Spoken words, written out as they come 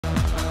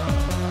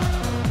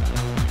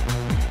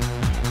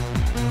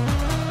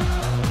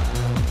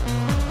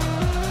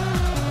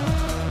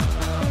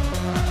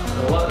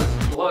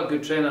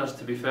good trainers,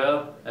 to be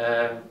fair.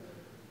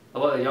 A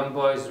lot of the young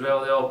boys as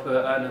well, they all put it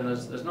in, and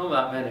there's not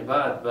that many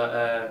bad,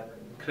 but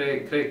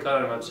Craig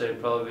Curran, I'd say, would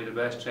probably be the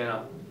best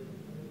trainer.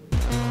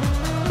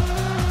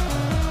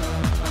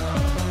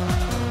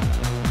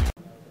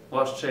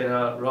 Worst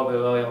trainer, Robbie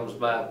Williams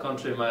by a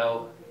country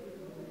mile,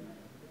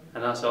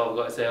 and that's all I've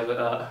got to say about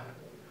that.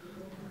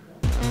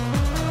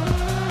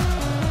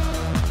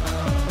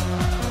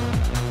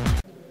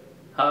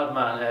 Hard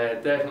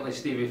man, definitely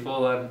Stevie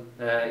Folin.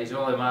 He's the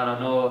only man I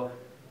know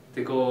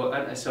to go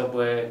into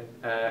Subway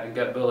and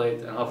get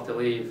bullied and have to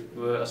leave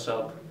without a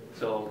sub.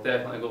 So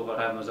definitely go for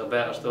him. There's a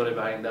better story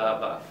behind that,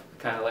 but I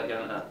can't let you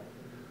into it.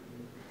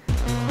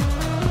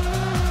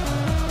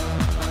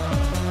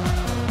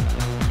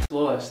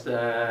 Slowest,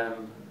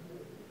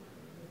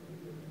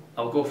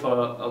 I'll go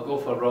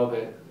for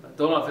Robbie. I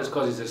don't know if it's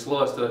because he's the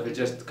slowest or if he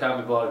just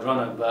can't be bothered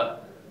running,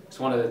 but it's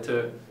one of the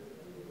two.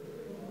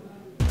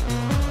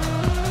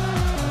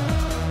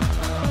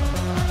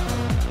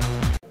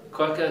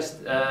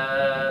 Quickest,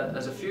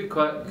 there's a few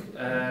quick.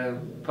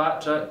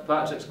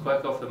 Patrick's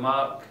quick off the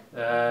mark.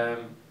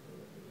 I'd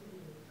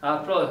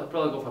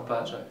probably go for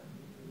Patrick.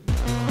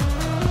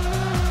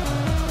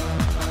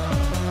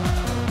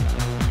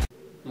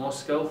 Most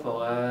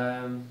skillful,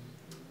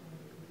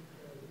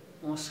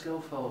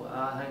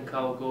 I think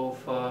I'll go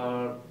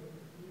for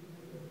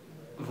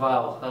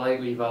Val. I like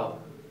wee Val.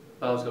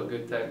 Val's got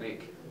good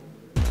technique.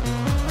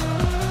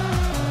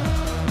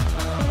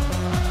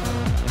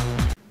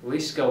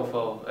 Least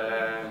skillful,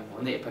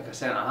 I'll need to pick a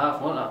centre half,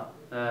 won't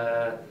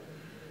I?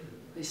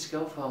 Least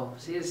skillful.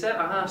 See, the centre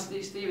half,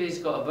 Stevie's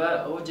got a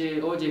bit.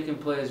 OJ can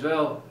play as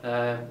well.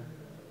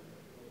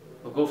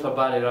 We'll go for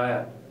Barry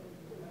Ryan.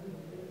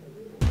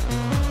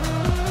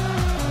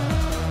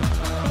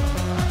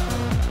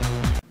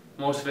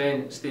 Most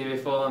vain, Stevie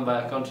Folin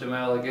by a country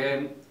mile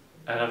again,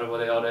 and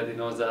everybody already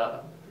knows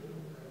that.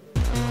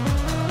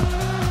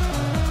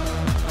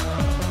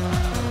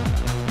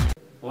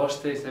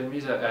 Worst taste in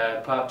music?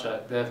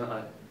 Patrick,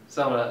 definitely.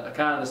 Some of it, I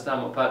can't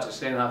understand what Patrick's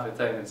saying half the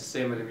time, it's the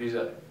same with the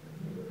music.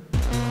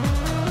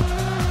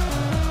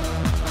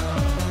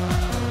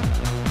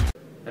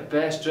 The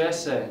best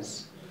dress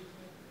sense?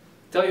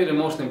 Tell you the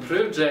most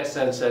improved dress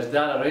sense is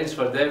Dara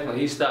Rainsford,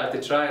 definitely. He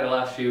started to try the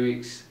last few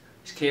weeks.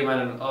 He's came in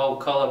and all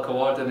colour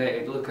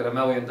coordinated, looking $1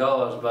 million,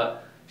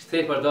 but he's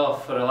tapered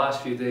off for the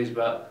last few days.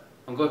 But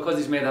I'm going, because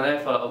he's made an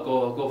effort, I'll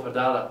go for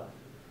Dara.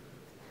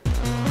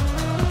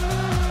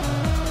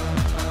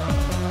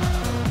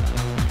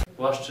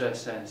 Worst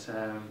dress sense.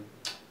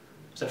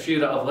 There's a few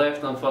that I've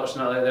left,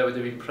 unfortunately, that would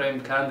have been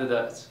prime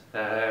candidates.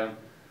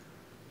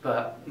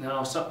 But you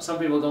know, some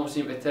people don't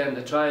seem to tend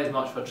to try as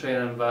much for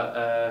training.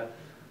 But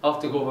I'll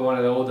have to go for one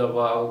of the older.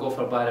 But I'll go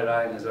for Barry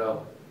Ryan as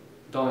well.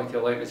 Don't think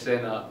you'll like me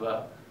saying that,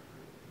 but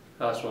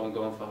that's what I'm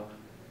going for.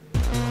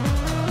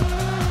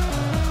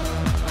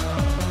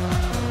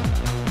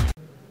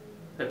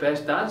 The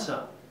best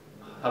dancer?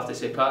 I have to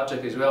say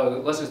Patrick as well.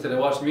 He listens to the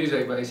worst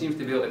music, but he seems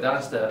to be able to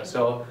dance to it,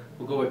 so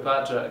we'll go with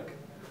Patrick.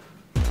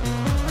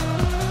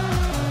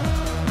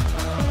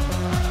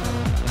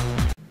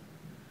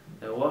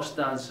 The worst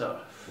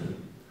dancer?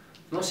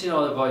 I've not seen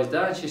all the boys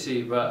dance, you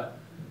see, but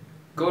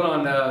going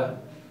on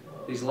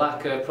his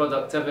lack of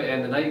productivity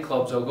in the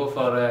nightclubs, I'll go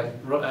for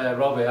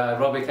Robbie.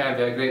 Robbie can't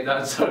be a great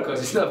dancer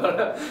because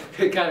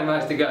he can't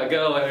manage to get a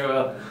girl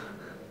anywhere.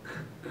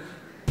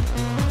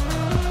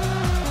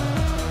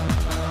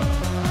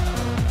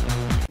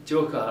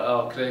 Joker,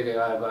 oh Craigie,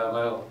 by a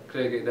mile.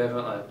 Craigie,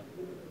 definitely.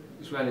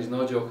 It's when he's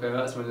no joker,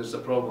 that's when there's a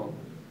problem.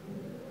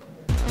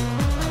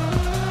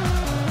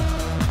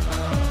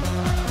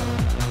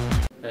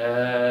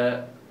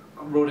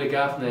 Rory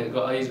Gaffney,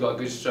 he's got a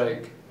good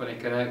strike. When he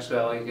connects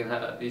well, he can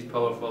hit it, he's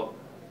powerful.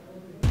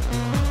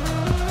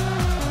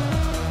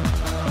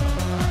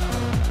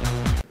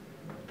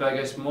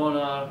 Biggest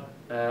moaner,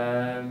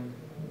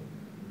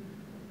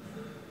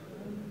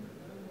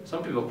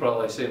 some people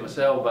probably say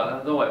myself, but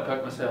I don't want to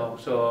pick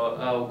myself, so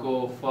I'll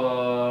go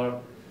for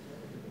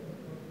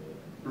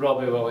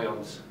Robbie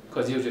Williams,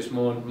 because he'll just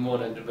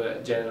moaning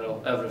about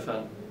general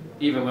everything,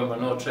 even when we're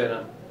not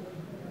training.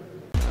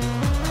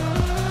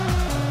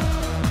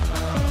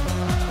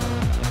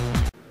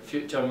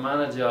 Future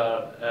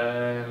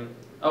manager,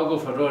 I'll go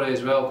for Rory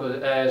as well,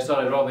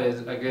 Robbie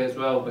as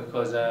well,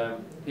 because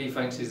he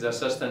thinks he's the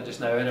assistant just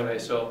now anyway,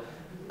 so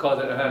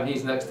according to him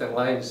he's next in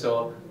line,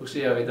 so we'll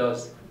see how he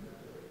does.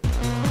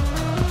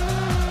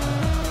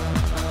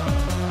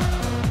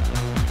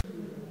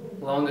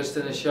 Longest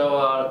in the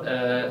shower,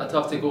 I'd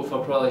have to go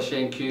for probably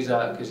Shane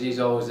Cusack, because he's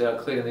always there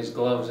cleaning his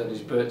gloves and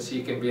his boots.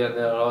 He can be in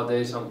there all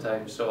day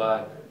sometimes,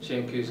 so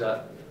Shane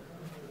Cusack.